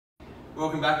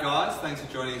Welcome back, guys. Thanks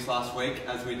for joining us last week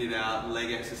as we did our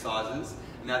leg exercises.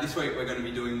 Now this week we're going to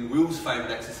be doing Will's favourite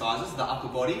exercises, the upper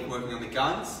body, working on the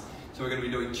guns. So we're going to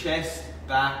be doing chest,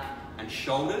 back and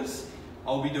shoulders.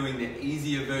 I'll be doing the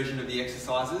easier version of the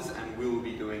exercises and Will will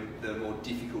be doing the more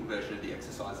difficult version of the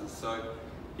exercises. So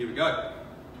here we go.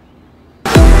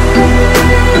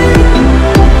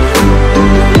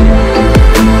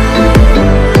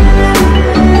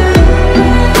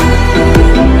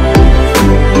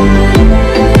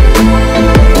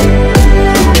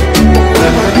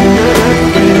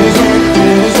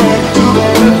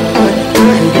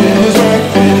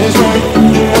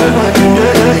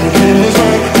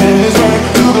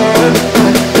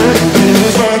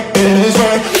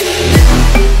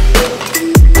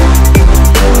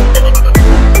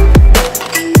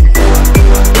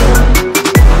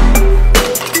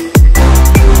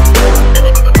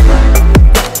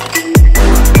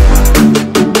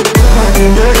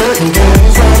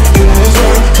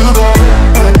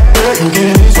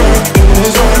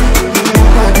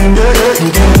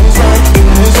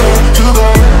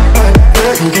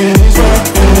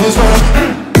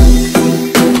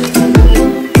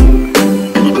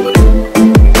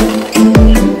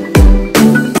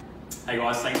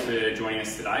 Joining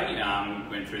us today.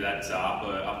 Went through that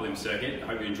upper limb circuit. I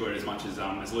hope you enjoyed it as much as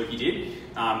Lukey did.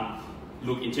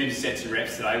 Look, in terms of sets and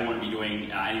reps today, we want to be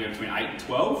doing anywhere between 8 and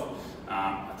 12,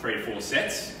 3 to 4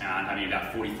 sets, and having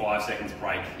about 45 seconds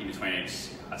break in between each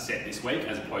set this week,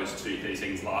 as opposed to 30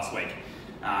 seconds last week.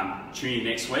 Tune in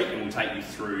next week and we'll take you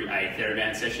through a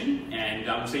theraband session, and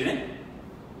we'll see you then.